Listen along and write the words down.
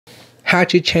how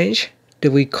to change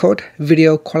the record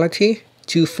video quality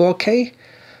to 4K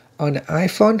on the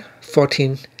iPhone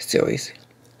 14 series.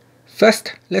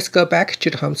 First, let's go back to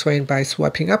the home screen by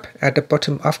swiping up at the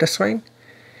bottom of the screen.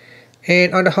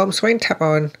 And on the home screen, tap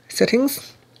on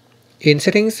Settings. In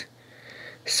Settings,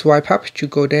 swipe up to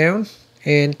go down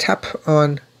and tap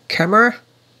on Camera.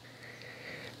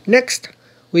 Next,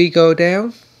 we go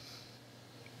down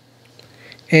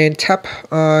and tap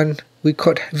on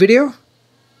Record Video.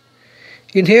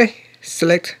 In here,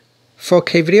 select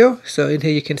 4K video. So in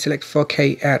here you can select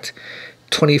 4K at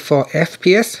 24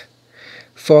 FPS,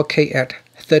 4K at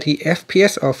 30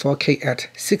 FPS, or 4K at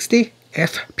 60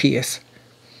 FPS.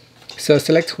 So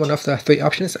select one of the three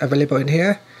options available in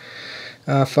here.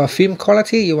 For film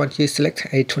quality, you want to select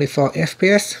a 24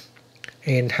 FPS.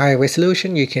 In high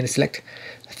resolution, you can select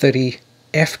 30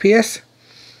 FPS.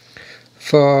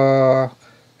 For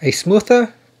a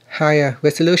smoother, higher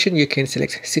resolution, you can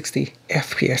select 60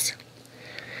 FPS.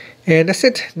 And that's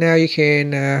it. Now you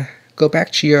can go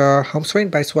back to your home screen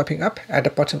by swiping up at the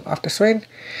bottom of the screen.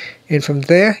 And from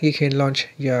there, you can launch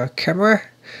your camera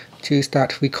to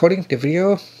start recording the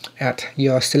video at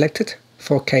your selected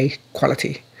 4K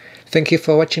quality. Thank you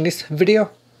for watching this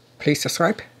video. Please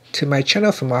subscribe to my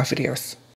channel for more videos.